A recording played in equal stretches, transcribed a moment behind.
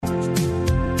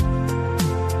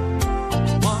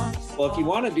Well, if you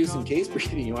want to do some case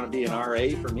briefing, you want to be an RA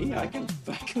for me, I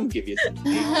can give you some.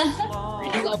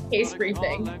 I love case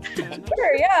briefing.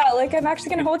 Sure, yeah, like I'm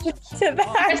actually gonna hold you to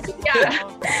that.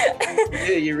 Yeah.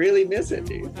 You really miss it,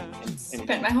 dude.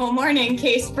 Spent my whole morning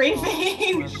case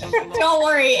briefing. Don't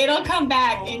worry, it'll come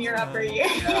back in your upper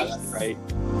years. Yeah, that's right.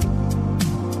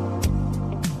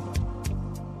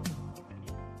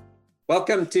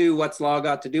 Welcome to What's Law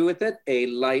Got to Do with It, a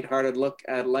lighthearted look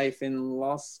at life in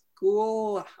law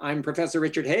school. I'm Professor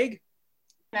Richard Haig.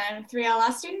 And I'm a 3L law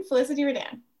student, Felicity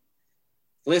Redan.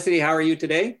 Felicity, how are you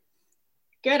today?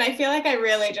 Good. I feel like I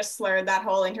really just slurred that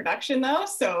whole introduction though,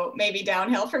 so maybe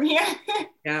downhill from here.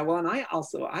 Yeah, well, and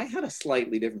I had a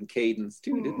slightly different cadence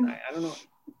too, didn't I? I don't know.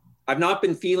 I've not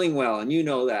been feeling well, and you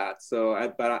know that. So,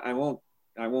 I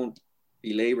won't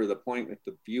belabor the point with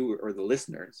the viewer or the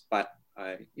listeners. But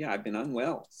I've been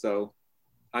unwell, so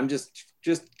I'm just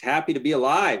happy to be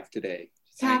alive today.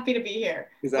 Just happy to be here.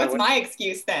 What's my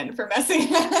excuse then for messing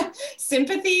up?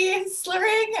 Sympathy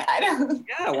slurring? I don't.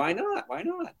 Yeah, why not? Why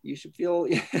not? You should feel.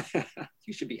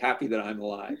 You should be happy that I'm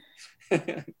alive.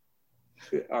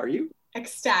 Are you?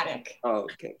 Ecstatic. Oh,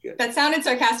 okay, good. That sounded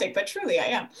sarcastic, but truly I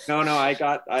am. No,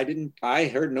 I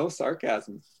heard no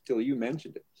sarcasm till you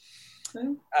mentioned it.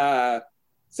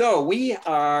 So we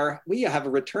have a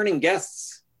returning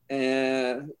guests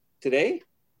today,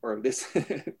 or this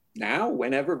now,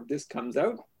 whenever this comes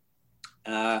out.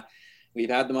 We've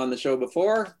had them on the show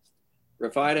before,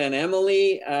 Rafida and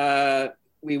Emily.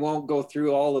 We won't go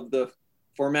through all of the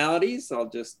formalities. I'll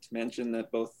just mention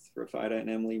that both Rafida and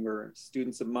Emily were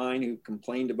students of mine who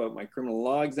complained about my criminal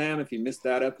law exam. If you missed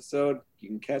that episode, you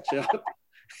can catch up.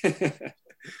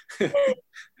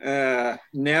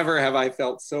 Never have I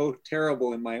felt so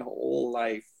terrible in my whole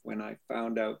life when I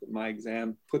found out that my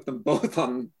exam put them both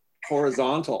on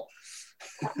horizontal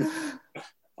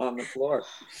on the floor.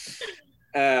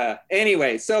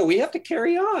 Anyway, so we have to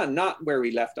carry on, not where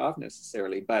we left off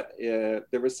necessarily, but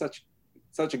there was such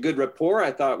a good rapport.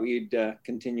 I thought we'd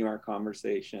continue our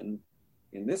conversation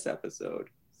in this episode.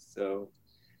 So,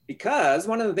 because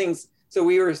one of the things, so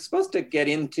we were supposed to get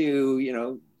into,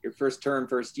 your first term,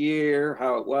 first year,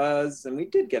 how it was, and we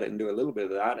did get into a little bit of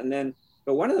that. And then,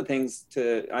 but one of the things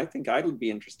I think I would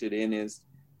be interested in is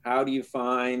how do you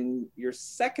find your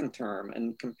second term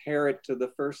and compare it to the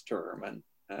first term, and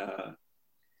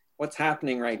what's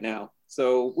happening right now?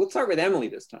 So we'll start with Emily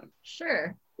this time.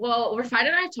 Sure. Well, Rafida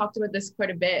and I talked about this quite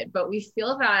a bit, but we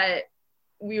feel that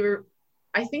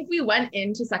I think we went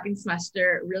into second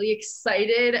semester really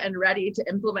excited and ready to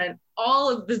implement all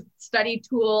of the study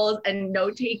tools and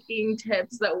note-taking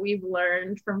tips that we've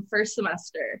learned from first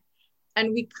semester.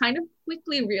 And we kind of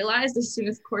quickly realized as soon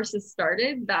as courses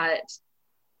started that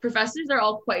professors are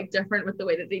all quite different with the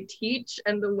way that they teach,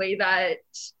 and the way that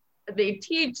they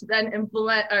teach then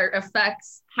implement or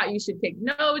affects how you should take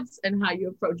notes and how you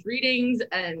approach readings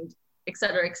and et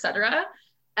cetera, et cetera.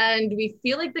 And we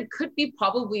feel like that could be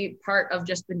probably part of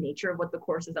just the nature of what the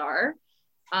courses are.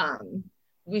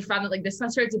 We found that like this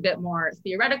semester it's a bit more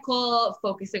theoretical,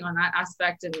 focusing on that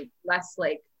aspect, and less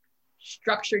like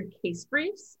structured case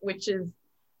briefs, which is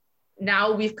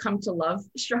now we've come to love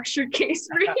structured case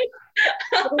briefs.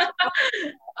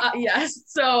 Yes,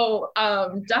 so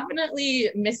definitely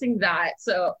missing that.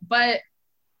 So, but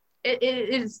it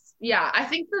is, yeah, I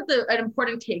think that an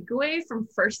important takeaway from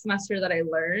first semester that I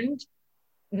learned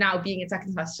now being in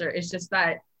second semester is just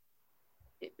that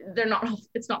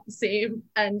it's not the same.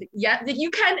 And yeah, that you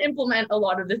can implement a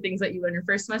lot of the things that you learn in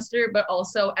first semester, but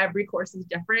also every course is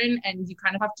different and you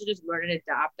kind of have to just learn and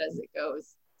adapt as it goes.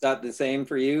 Is that the same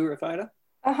for you, Rafida?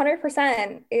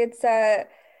 100%.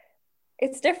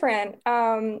 It's different.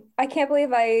 I can't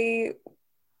believe I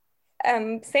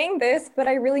am saying this, but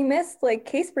I really missed like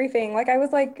case briefing. Like I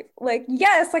was like,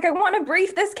 yes, like I want to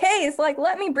brief this case. Like,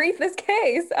 let me brief this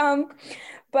case.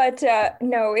 But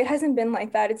no, it hasn't been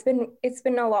like that. It's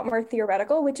been a lot more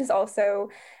theoretical, which is also,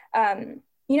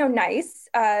 nice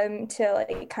to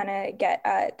like kind of get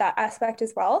that aspect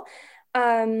as well.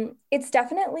 It's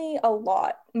definitely a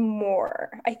lot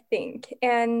more, I think.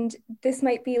 And this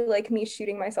might be like me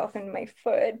shooting myself in my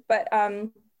foot, but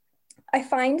I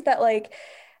find that like,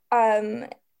 I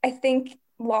think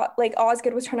like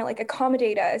Osgoode was trying to like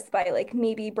accommodate us by like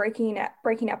maybe breaking up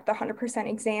the 100%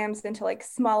 exams into like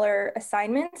smaller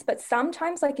assignments, but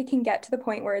sometimes like it can get to the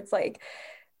point where it's like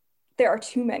there are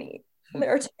too many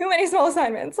small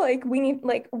assignments. Like we need,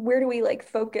 like, where do we like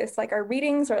focus like our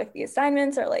readings or like the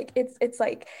assignments, or like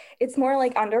it's more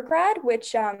like undergrad,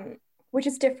 which which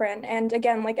is different. And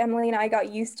again, like Emily and I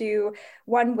got used to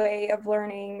one way of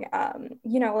learning,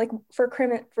 like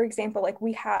for example, like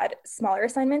we had smaller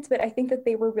assignments, but I think that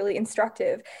they were really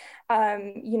instructive,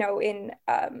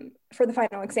 for the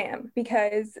final exam,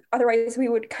 because otherwise we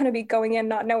would kind of be going in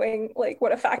not knowing like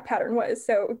what a fact pattern was.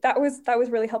 So that was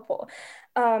really helpful.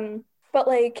 But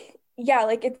like, yeah,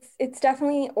 like it's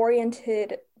definitely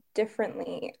oriented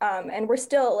differently, and we're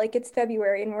still like, it's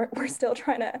February and we're still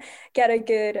trying to get a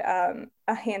good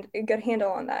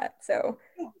handle on that. So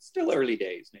still early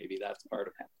days, maybe that's part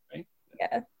of it, right?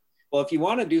 Yeah. Well, if you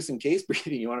want to do some case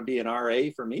briefing, you want to be an RA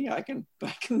for me, I can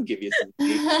give you some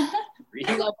case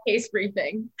I love case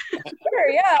briefing. Sure,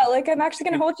 yeah, like I'm actually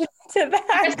gonna hold you to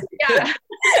that.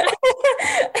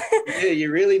 Yeah.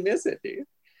 You really miss it, dude.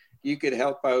 You could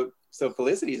help out. So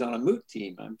Felicity's on a moot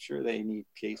team. I'm sure they need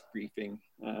case briefing.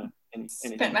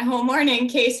 Spent my whole morning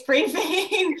case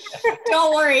briefing.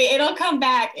 Don't worry, it'll come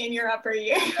back in your upper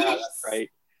years. Yeah, that's right.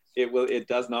 It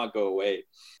does not go away.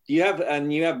 You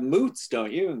have moots,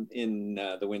 don't you, in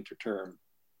the winter term?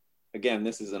 Again,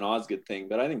 this is an Osgoode thing,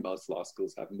 but I think most law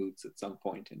schools have moots at some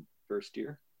point in first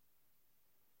year.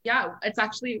 Yeah, it's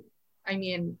actually, I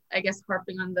guess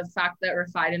harping on the fact that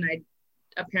Rafid and I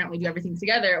apparently do everything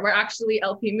together. We're actually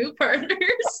LP moot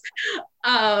partners.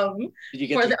 Did you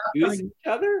get to choose each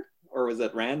other, or was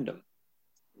it random?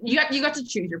 You got to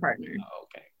choose your partner. Oh,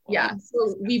 okay. Well, yeah,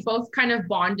 so we both kind of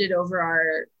bonded over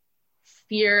our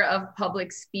fear of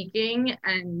public speaking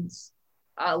and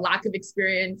lack of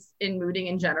experience in mooting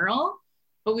in general.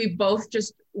 But we both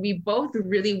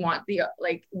really want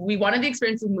we wanted the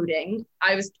experience of mooting.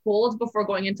 I was told before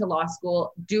going into law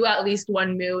school, do at least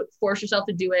one moot, force yourself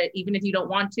to do it, even if you don't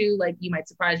want to, like you might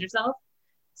surprise yourself.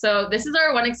 So this is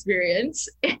our one experience,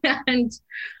 and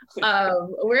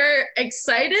we're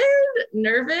excited,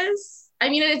 nervous.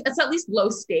 It's at least low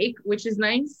stake, which is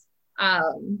nice.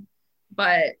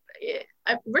 But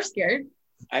we're scared.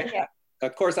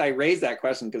 Of course, I raised that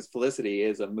question because Felicity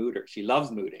is a mooter. She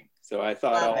loves mooting. So I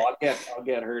thought, I'll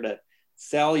get her to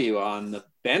sell you on the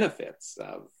benefits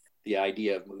of the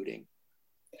idea of mooting.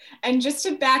 And just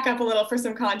to back up a little for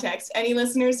some context, any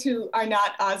listeners who are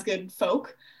not Osgoode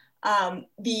folk,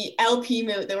 the LP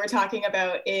moot that we're talking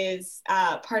about is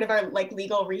part of our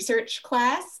legal research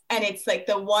class. And it's like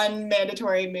the one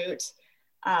mandatory moot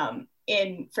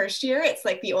in first year. It's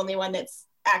like the only one that's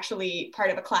actually part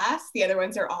of a class. The other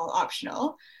ones are all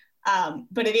optional,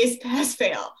 but it is pass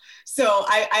fail. So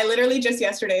I literally just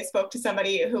yesterday spoke to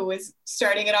somebody who was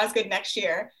starting at Osgoode next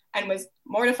year and was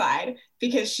mortified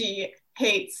because she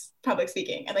hates public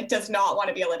speaking and does not want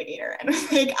to be a litigator, and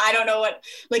was like, I don't know what,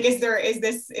 is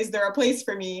there a place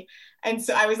for me? And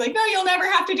so I was like, no, you'll never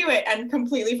have to do it, and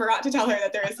completely forgot to tell her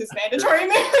that there is this mandatory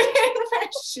moot in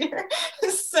first year.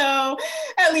 So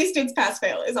at least it's pass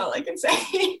fail is all I can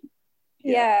say.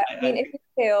 Yeah, if it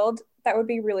failed, that would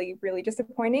be really, really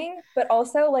disappointing. But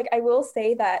also, I will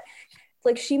say that,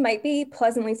 she might be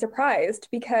pleasantly surprised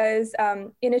because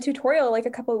in a tutorial, a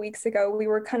couple of weeks ago, we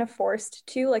were kind of forced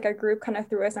to, a group kind of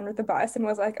threw us under the bus and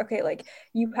was like, okay,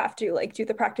 you have to, do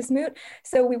the practice moot.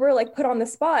 So we were, put on the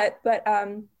spot. But I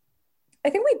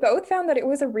think we both found that it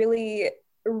was a really,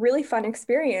 really fun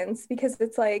experience because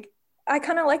it's I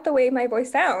kind of like the way my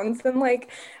voice sounds, and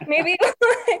maybe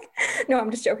no,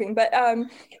 I'm just joking, but yeah,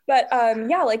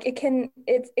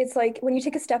 it's when you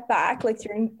take a step back,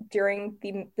 during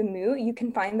the moot, you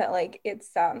can find that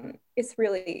it's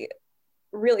really,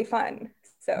 really fun.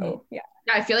 So yeah,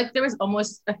 I feel like there was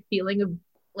almost a feeling of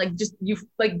just you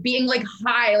being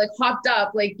high, hopped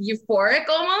up, euphoric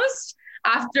almost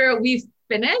after we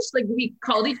finished. We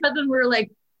called each other and we were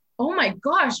like, oh my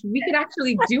gosh, we could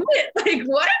actually do it.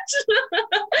 What?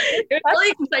 It's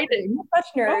really exciting. Such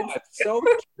nerds. Oh, it's so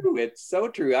true. It's so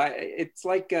true. It's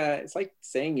like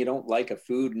saying you don't like a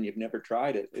food and you've never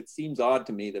tried it. It seems odd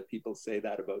to me that people say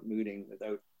that about mooting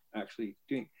without actually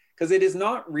doing, because it is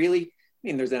not really,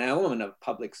 there's an element of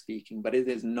public speaking, but it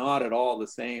is not at all the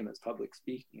same as public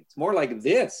speaking. It's more like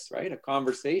this, right? A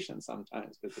conversation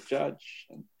sometimes with the judge.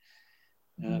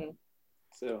 And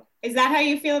so is that how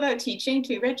you feel about teaching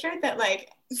too, Richard? That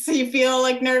so you feel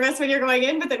nervous when you're going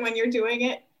in, but then when you're doing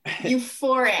it,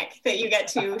 euphoric that you get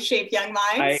to shape young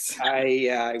minds?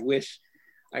 I wish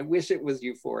it was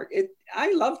euphoric.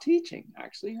 I love teaching,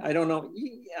 actually. I don't know.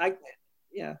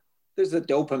 There's a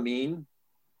dopamine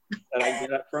that I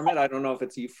get from it. I don't know if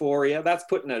it's euphoria. That's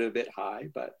putting it a bit high,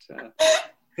 but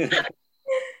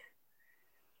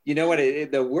you know what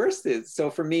the worst is? So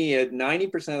for me,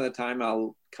 90% of the time,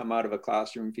 I'll come out of a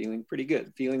classroom feeling pretty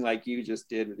good, feeling like you just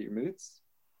did with your moots.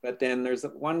 But then there's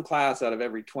one class out of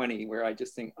every 20 where I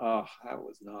just think, oh, I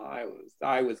was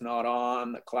not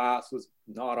on. The class was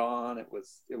not on. It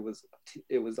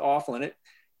was awful.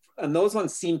 And those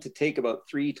ones seem to take about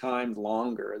 3 times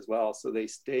longer as well. So they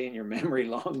stay in your memory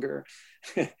longer.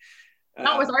 That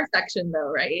was our section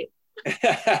though, right?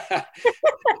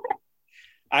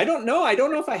 I don't know. I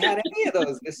don't know if I had any of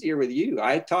those this year with you.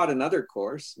 I taught another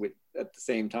course at the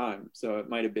same time. So it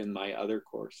might've been my other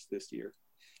course this year.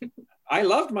 I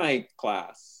loved my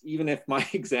class. Even if my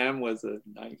exam was a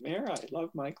nightmare, I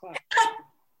loved my class.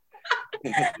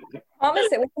 I promise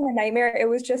it wasn't a nightmare. It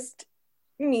was just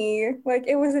me. Like,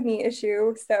 it was a me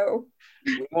issue. So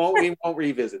we won't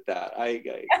revisit that.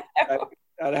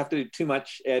 I'd have to do too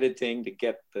much editing to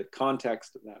get the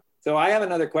context of that. So I have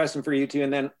another question for you too,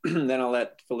 and then then I'll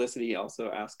let Felicity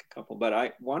also ask a couple.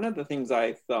 But one of the things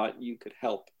I thought you could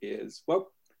help is what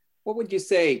would you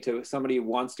say to somebody who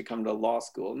wants to come to law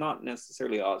school, not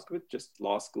necessarily Osgoode, just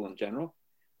law school in general?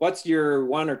 What's your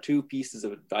 1 or 2 pieces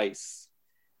of advice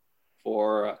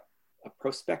for a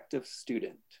prospective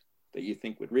student that you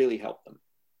think would really help them?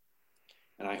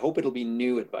 And I hope it'll be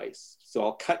new advice. So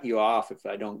I'll cut you off if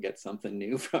I don't get something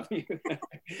new from you,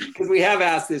 because we have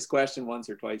asked this question once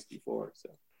or twice before. So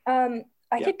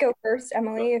I could go first,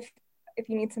 Emily, if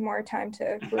you need some more time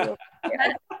to brew.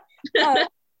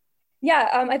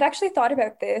 I've actually thought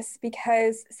about this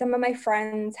because some of my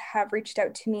friends have reached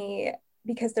out to me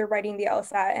because they're writing the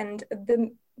LSAT. And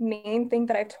the main thing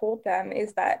that I've told them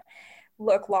is that,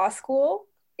 look, law school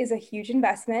is a huge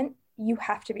investment. You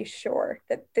have to be sure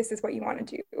that this is what you want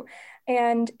to do.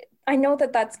 And I know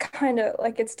that that's kind of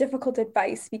like, it's difficult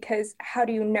advice because how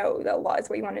do you know that law is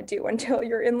what you want to do until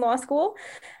you're in law school?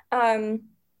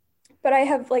 But I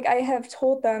have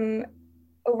told them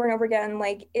over and over again,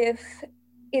 like, if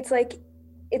it's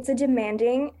a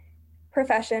demanding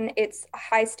profession, it's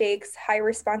high stakes, high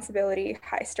responsibility,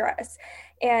 high stress.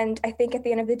 And I think at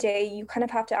the end of the day, you kind of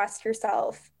have to ask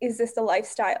yourself, is this the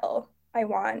lifestyle I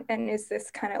want? And is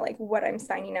this kind of like what I'm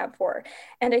signing up for?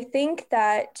 And I think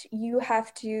that you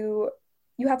have to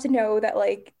know that,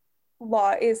 like,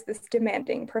 law is this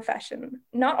demanding profession,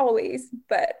 not always,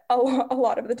 but a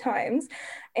lot of the times.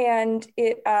 And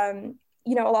it, a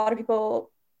lot of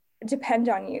people depend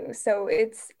on you. So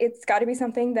it's got to be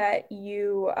something that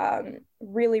you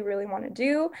really, really want to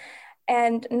do.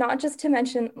 And not just to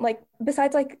mention, like,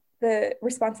 besides like the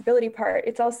responsibility part,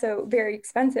 it's also very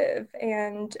expensive.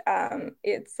 And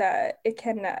it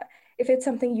can, if it's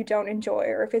something you don't enjoy,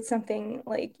 or if it's something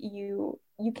like you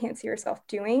can't see yourself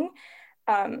doing,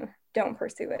 don't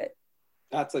pursue it.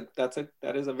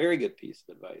 That is a very good piece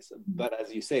of advice. But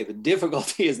as you say, the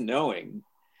difficulty is knowing.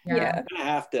 Yeah. You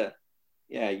have to,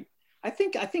 I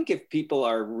think if people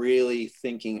are really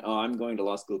thinking, oh, I'm going to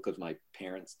law school because my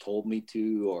parents told me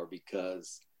to, or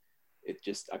because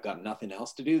I've got nothing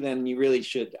else to do, then you really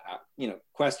should,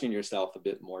 question yourself a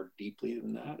bit more deeply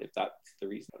than that, if that's the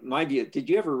reason. My view, did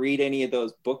you ever read any of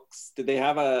those books? Did they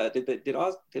have did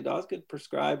Osgoode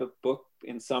prescribe a book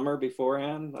in summer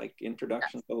beforehand, like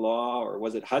Introduction to Law, or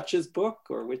was it Hutch's book,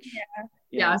 or which?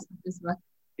 Yeah, Hutch's book.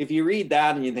 If you read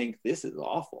that and you think this is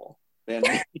awful, then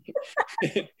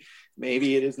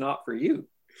maybe it is not for you.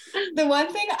 The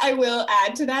one thing I will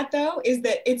add to that, though, is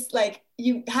that it's like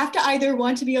you have to either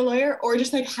want to be a lawyer or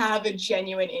just like have a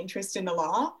genuine interest in the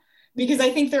law, because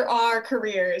I think there are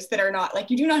careers that are not,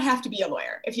 like, you do not have to be a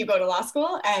lawyer if you go to law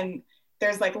school, and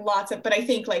there's like lots of, but I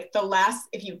think like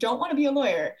if you don't want to be a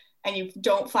lawyer and you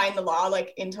don't find the law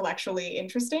like intellectually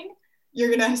interesting,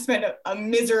 you're gonna spend a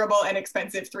miserable and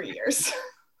expensive 3 years.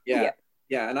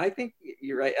 Yeah, and I think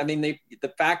you're right. I mean,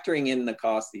 the factoring in the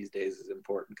cost these days is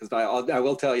important, because I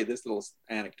will tell you this little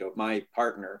anecdote. My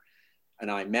partner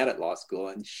and I met at law school,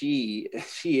 and she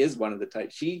is one of the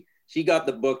types. She got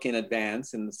the book in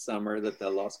advance in the summer that the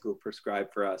law school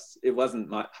prescribed for us. It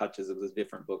wasn't Hutch's, it was a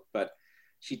different book, but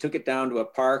she took it down to a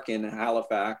park in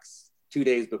Halifax 2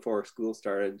 days before school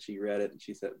started. She read it and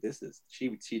she said,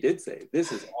 she did say,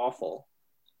 this is awful.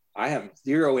 I have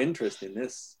zero interest in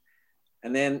this.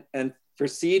 And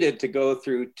proceeded to go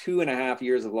through 2.5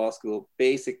 years of law school,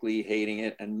 basically hating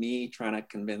it, and me trying to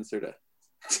convince her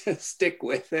to stick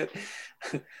with it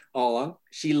all along.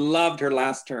 She loved her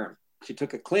last term. She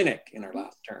took a clinic in her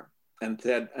last term and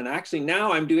said, and actually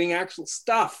now I'm doing actual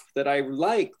stuff that I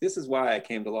like. This is why I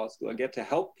came to law school. I get to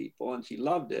help people, and she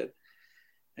loved it.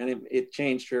 And it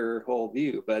changed her whole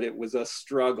view, but it was a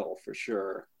struggle for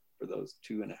sure for those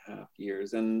 2.5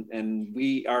 years. And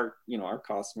our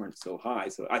costs weren't so high.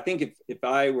 So I think if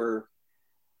I were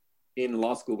in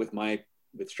law school with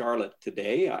Charlotte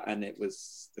today, and it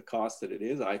was the cost that it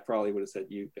is, I probably would have said,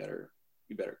 you better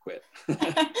you better quit.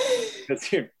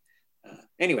 Because you're,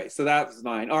 anyway, so that was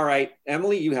mine. All right,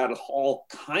 Emily, you had all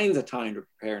kinds of time to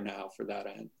prepare now for that,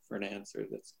 for an answer.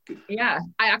 That's good. Yeah,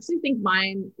 I actually think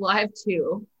mine, well, I have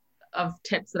two of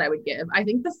tips that I would give. I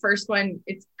think the first one,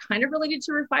 it's kind of related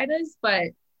to Rufaida's, but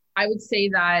I would say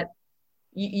that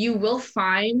you will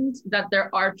find that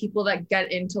there are people that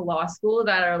get into law school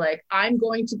that are like, I'm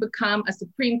going to become a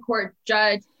Supreme Court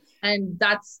judge, and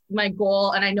that's my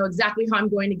goal, and I know exactly how I'm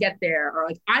going to get there. Or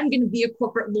like, I'm going to be a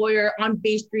corporate lawyer on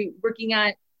Bay Street working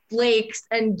at Blake's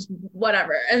and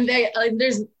whatever. And they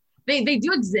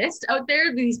do exist out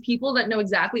there, these people that know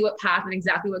exactly what path and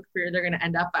exactly what career they're going to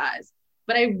end up as.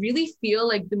 But I really feel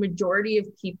like the majority of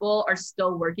people are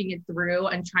still working it through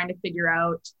and trying to figure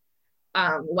out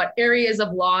what areas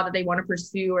of law that they want to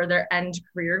pursue or their end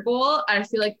career goal. I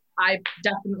feel like I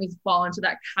definitely fall into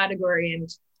that category. And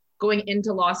going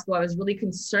into law school, I was really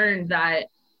concerned that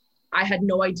I had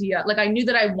no idea. Like, I knew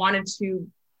that I wanted to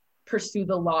pursue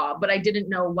the law, but I didn't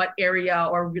know what area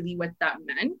or really what that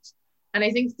meant. And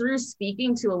I think through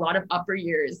speaking to a lot of upper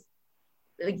years,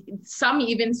 like some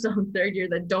even still in third year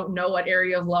that don't know what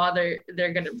area of law they're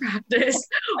going to practice,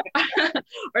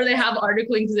 or they have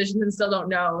articling positions and still don't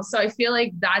know. So I feel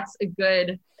like it's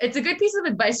a good piece of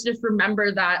advice to just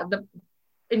remember that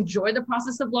enjoy the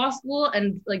process of law school.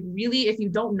 And like, really, if you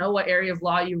don't know what area of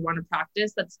law you want to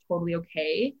practice, that's totally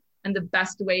okay. And the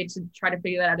best way to try to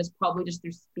figure that out is probably just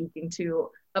through speaking to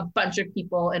a bunch of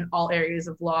people in all areas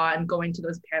of law and going to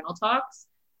those panel talks.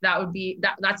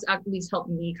 That's at least helped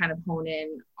me kind of hone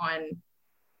in on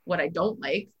what I don't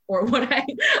like, or what I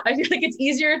feel like it's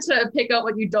easier to pick out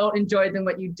what you don't enjoy than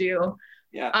what you do.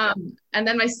 Yeah. And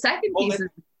then my second piece is,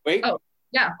 wait. Oh,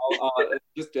 yeah.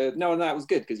 No, that was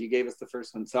good because you gave us the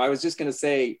first one. So I was just going to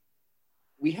say,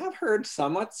 we have heard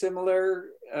somewhat similar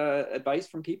advice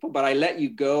from people, but I let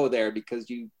you go there because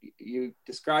you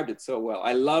described it so well.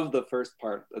 I love the first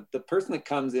part. The person that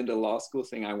comes into law school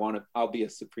saying, I'll be a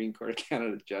Supreme Court of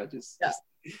Canada judge, is just,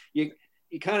 you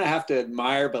kind of have to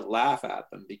admire but laugh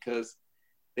at them because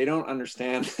they don't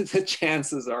understand that the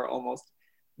chances are almost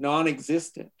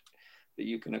non-existent that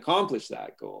you can accomplish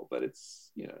that goal. But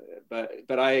it's,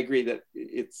 but I agree that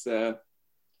it's a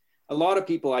lot of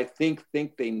people, I think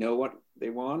they know what they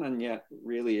want, and yet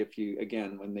really,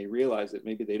 when they realize it,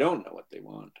 maybe they don't know what they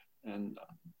want. And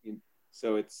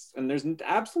so there's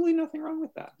absolutely nothing wrong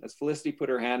with that. As Felicity put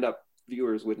her hand up,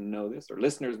 viewers wouldn't know this, or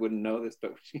listeners wouldn't know this,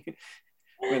 but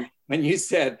when you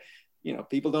said,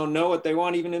 people don't know what they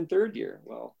want even in third year,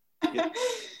 well,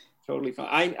 totally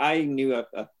fine. I knew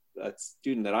a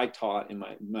student that I taught in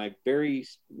it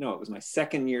was my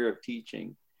second year of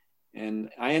teaching. And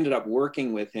I ended up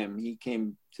working with him. He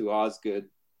came to Osgood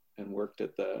and worked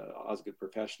at the Osgood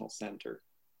Professional Center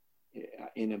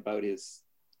in about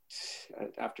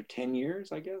after 10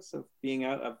 years, I guess, of being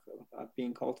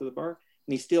being called to the bar.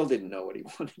 And he still didn't know what he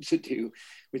wanted to do,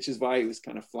 which is why he was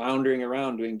kind of floundering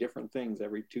around doing different things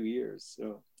every 2 years.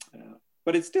 So,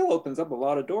 but it still opens up a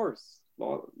lot of doors.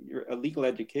 A legal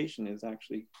education is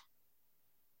actually,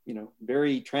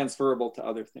 very transferable to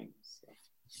other things. So.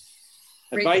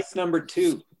 Advice number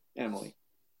 2, Emily.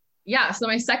 Yeah, so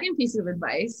my second piece of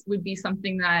advice would be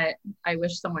something that I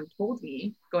wish someone told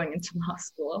me going into law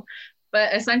school.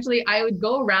 But essentially, I would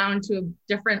go around to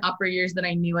different upper years that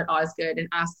I knew at Osgood and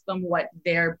ask them what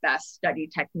their best study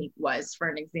technique was for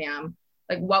an exam.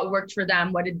 Like, what worked for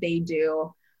them? What did they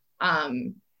do?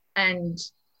 And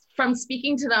from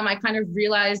speaking to them, I kind of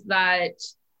realized that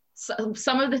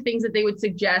some of the things that they would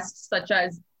suggest, such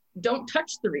as, don't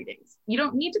touch the readings. You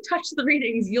don't need to touch the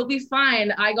readings. You'll be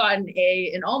fine. I got an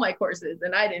A in all my courses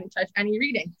and I didn't touch any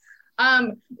reading.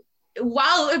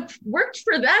 While it worked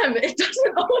for them, it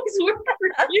doesn't always work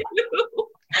for you.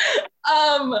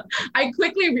 I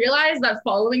quickly realized that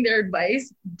following their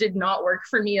advice did not work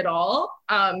for me at all.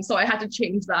 So I had to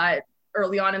change that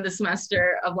early on in the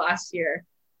semester of last year.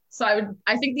 So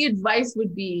I think the advice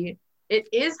would be, it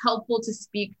is helpful to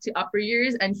speak to upper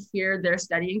years and hear their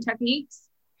studying techniques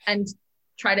and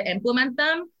try to implement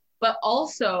them, but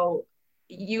also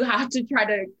you have to try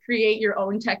to create your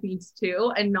own techniques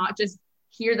too, and not just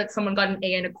hear that someone got an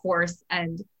A in a course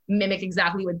and mimic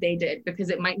exactly what they did, because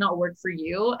it might not work for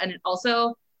you, and it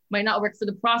also might not work for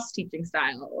the prof's teaching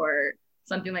style or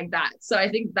something like that. So I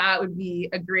think that would be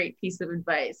a great piece of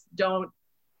advice. Don't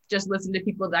just listen to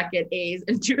people that get A's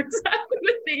and do exactly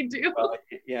what they do. Well,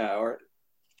 yeah, or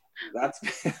that's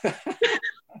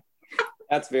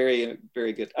that's very,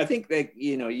 very good. I think that,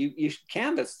 you should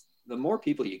canvas, the more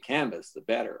people you canvas, the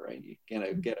better, right? You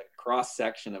get a cross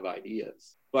section of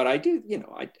ideas. But I do,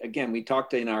 again, we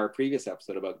talked in our previous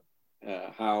episode about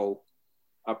how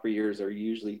upper years are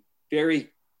usually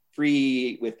very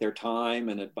free with their time,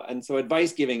 and so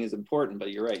advice giving is important,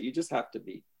 but you're right, you just have to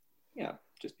be,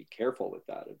 just be careful with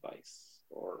that advice.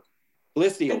 Or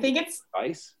Felicity, I think it's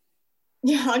advice.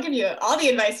 Yeah, I'll give you all the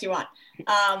advice you want.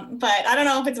 But I don't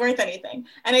know if it's worth anything.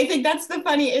 And I think that's the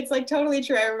funny, it's like totally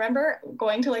true. I remember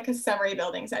going to like a summary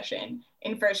building session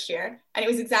in first year, and it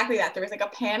was exactly that. There was like a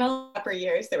panel of upper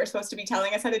years that were supposed to be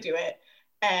telling us how to do it.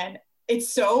 And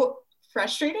it's so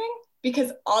frustrating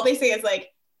because all they say is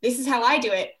like, this is how I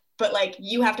do it, but like,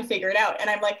 you have to figure it out.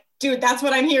 And I'm like, dude, that's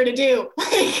what I'm here to do.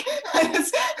 Like,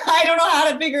 I don't know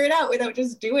how to figure it out without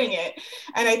just doing it.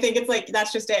 And I think it's like,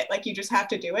 that's just it. Like, you just have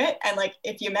to do it. And like,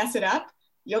 if you mess it up,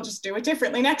 you'll just do it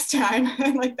differently next time.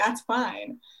 And like, that's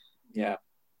fine. Yeah.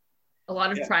 A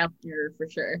lot of trial and error for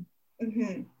sure.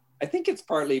 Mm-hmm. I think it's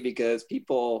partly because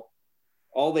people,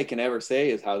 all they can ever say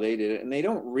is how they did it. And they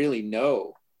don't really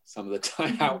know some of the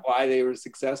time why they were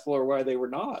successful or why they were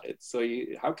not. It's so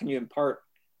how can you impart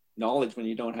knowledge when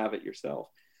you don't have it yourself?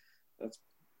 That's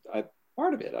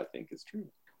part of it, I think, is true.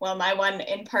 Well, my one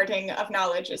imparting of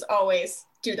knowledge is always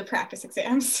do the practice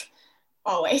exams.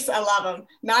 Always. I love them.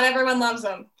 Not everyone loves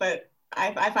them, but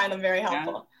I find them very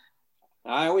helpful.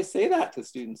 Yeah. I always say that to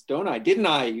students, don't I? Didn't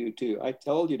I, you too? I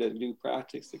told you to do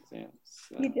practice exams.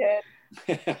 You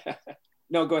did.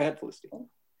 No, go ahead, Felicity.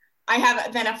 I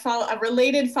have then a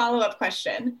related follow-up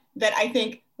question that I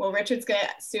think, well, Richard's going to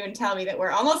soon tell me that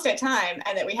we're almost at time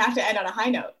and that we have to end on a high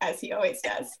note, as he always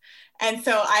does. And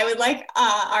so I would like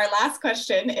our last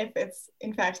question, if it's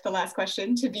in fact the last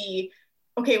question, to be,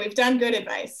 okay, we've done good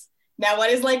advice. Now, what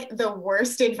is like the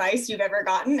worst advice you've ever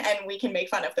gotten? And we can make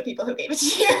fun of the people who gave it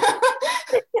to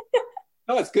you.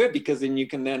 No, it's good because then you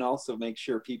can then also make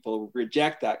sure people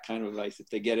reject that kind of advice if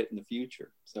they get it in the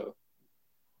future. So.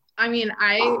 I mean,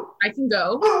 I can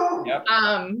go. Yep.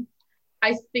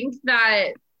 I think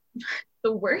that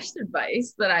the worst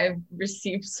advice that I've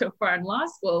received so far in law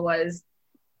school was,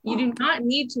 you do not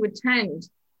need to attend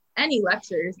any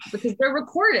lectures because they're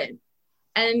recorded.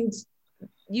 And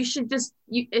you should just,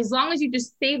 as long as you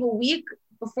just save a week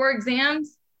before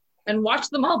exams and watch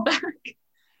them all back.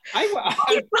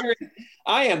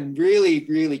 I am really,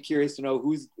 really curious to know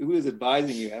who is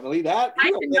advising you, Emily. I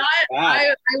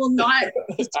will not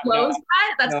disclose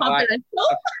that. That's confidential.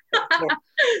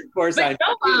 Of course, I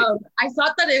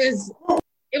thought that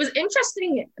it was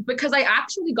interesting because I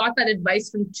actually got that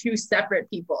advice from two separate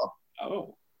people.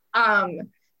 Oh.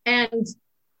 And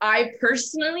I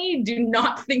personally do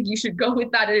not think you should go with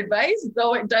that advice,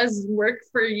 though it does work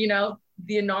for, the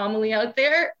anomaly out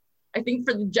there. I think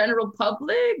for the general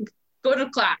public, go to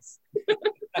class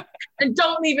and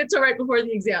don't leave it till right before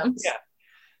the exams.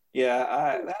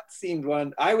 Yeah. That seemed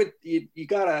one. I would. You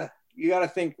gotta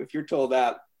think, if you're told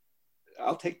that,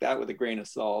 I'll take that with a grain of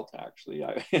salt. Actually,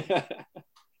 all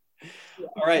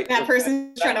right. That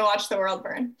person's trying to watch the world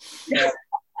burn. Yeah.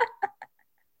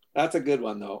 That's a good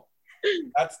one, though.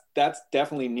 That's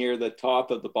definitely near the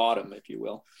top of the bottom, if you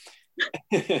will.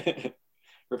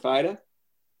 Rafida?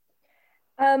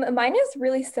 Mine is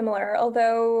really similar,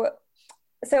 although,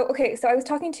 so I was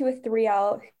talking to a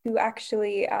 3L who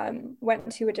actually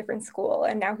went to a different school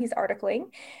and now he's articling.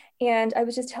 And I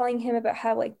was just telling him about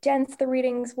how like dense the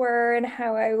readings were and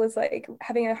how I was like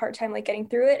having a hard time like getting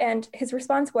through it. And his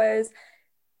response was,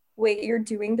 wait, you're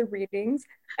doing the readings?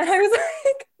 And I was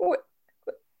like,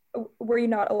 were you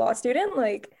not a law student?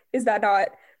 Like, is that not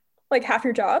like half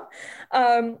your job?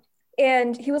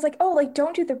 And he was like, oh, like,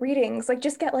 don't do the readings, like,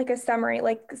 just get like a summary,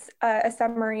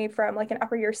 from like an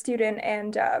upper year student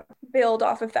and build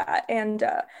off of that. And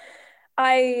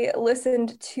I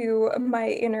listened to my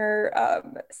inner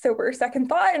sober second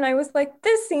thought, and I was like,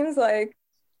 this seems like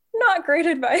not great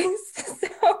advice.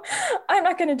 So I'm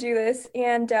not going to do this.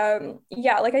 And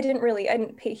like, I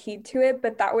didn't pay heed to it,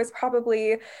 but that was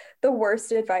probably the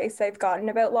worst advice I've gotten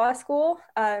about law school.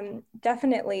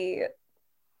 Definitely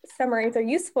summaries are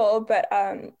useful, but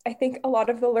I think a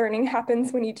lot of the learning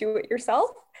happens when you do it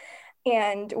yourself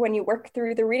and when you work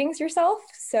through the readings yourself.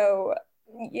 So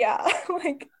yeah,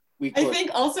 like. I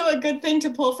think also a good thing to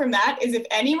pull from that is if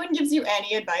anyone gives you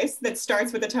any advice that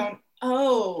starts with a tone,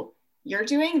 oh, you're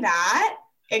doing that,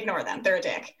 ignore them. They're a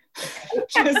dick.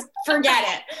 Just forget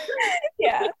it.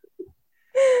 Yeah.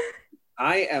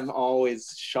 I am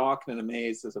always shocked and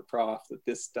amazed as a prof that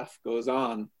this stuff goes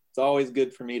on. It's always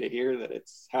good for me to hear that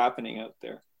it's happening out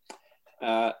there.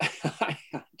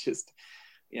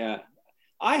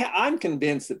 I'm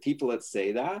convinced that people that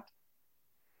say that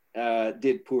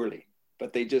did poorly,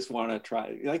 but they just want to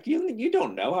try. Like you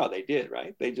don't know how they did,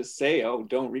 right? They just say, "Oh,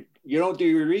 you don't do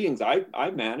your readings." I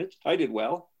managed. I did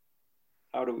well.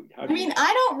 How do I mean,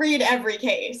 I don't read every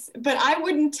case, but I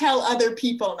wouldn't tell other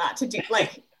people not to do,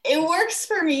 like, it works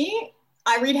for me.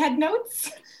 I read head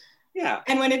notes. Yeah.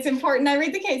 And when it's important, I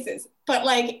read the cases. But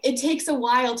like, it takes a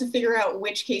while to figure out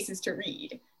which cases to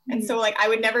read. And so like, I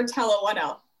would never tell a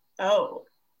 1L, oh,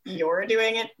 you're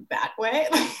doing it that way.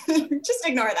 Just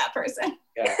ignore that person.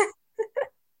 Yeah.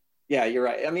 Yeah, you're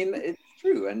right. I mean, it's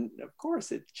true. And of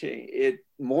course it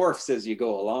morphs as you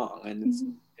go along, and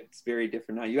it's very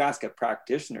different now. You ask a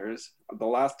practitioners, the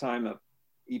last time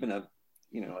even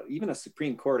a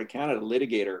Supreme Court of Canada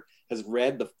litigator has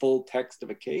read the full text of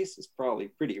a case is probably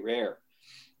pretty rare.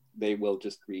 They will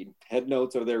just read head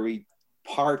notes, or they read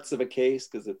parts of a case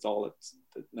because it's all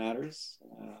that matters.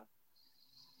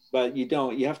 But you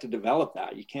have to develop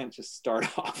that. You can't just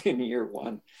start off in year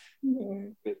one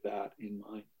with that in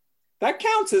mind. That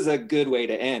counts as a good way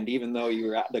to end, even though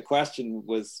the question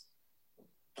was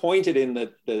pointed in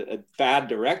the bad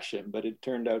direction, but it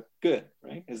turned out good,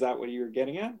 right? Is that what you were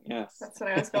getting at? Yes. That's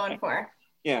what I was going for.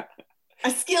 Yeah.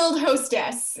 A skilled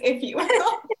hostess, if you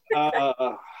will.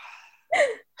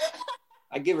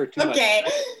 I give her too much.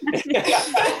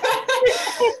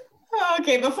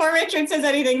 Okay, before Richard says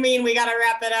anything mean, we got to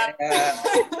wrap it up.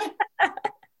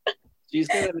 She's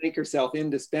going to make herself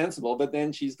indispensable, but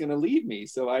then she's going to leave me.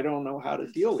 So I don't know how to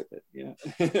deal with it. Yeah.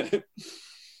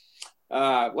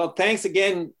 Well, thanks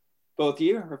again, both of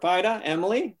you, Rafida,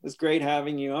 Emily. It was great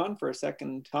having you on for a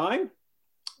second time.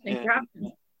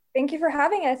 Thank you for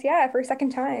having us. Yeah, for a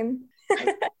second time.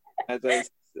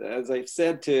 As I've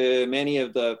said to many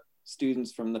of the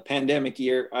students from the pandemic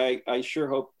year, I sure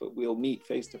hope that we'll meet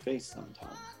face to face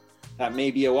sometime. That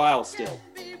may be a while still.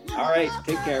 All right,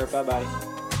 take care. Bye-bye.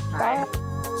 Bye. Ooh,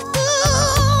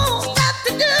 got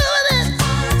to do